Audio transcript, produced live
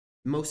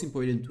The most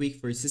important tweak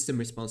for system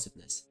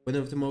responsiveness. One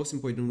of the most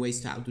important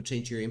ways to how to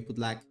change your input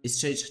lag is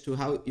change to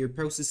how your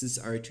processes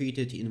are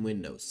treated in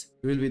Windows.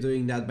 We will be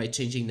doing that by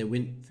changing the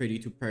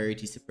Win32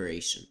 priority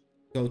separation.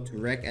 Go to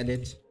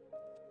regedit,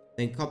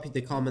 then copy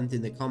the comment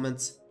in the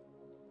comments,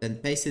 then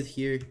paste it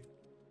here.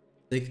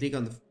 Then click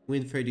on the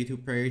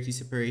Win32 priority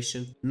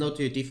separation. Note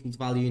your default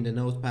value in the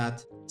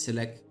notepad,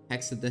 select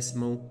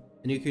hexadecimal,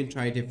 and you can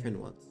try different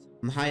ones.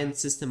 On high-end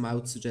system, I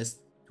would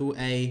suggest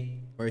 2A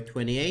or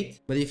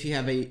 28, but if you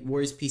have a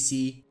worse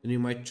PC, then you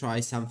might try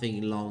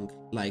something long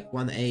like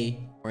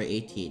 1A or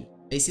 18.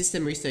 A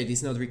system restart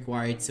is not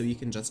required, so you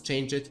can just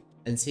change it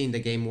and see in the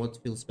game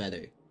what feels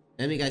better.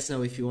 Let me guys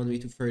know if you want me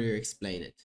to further explain it.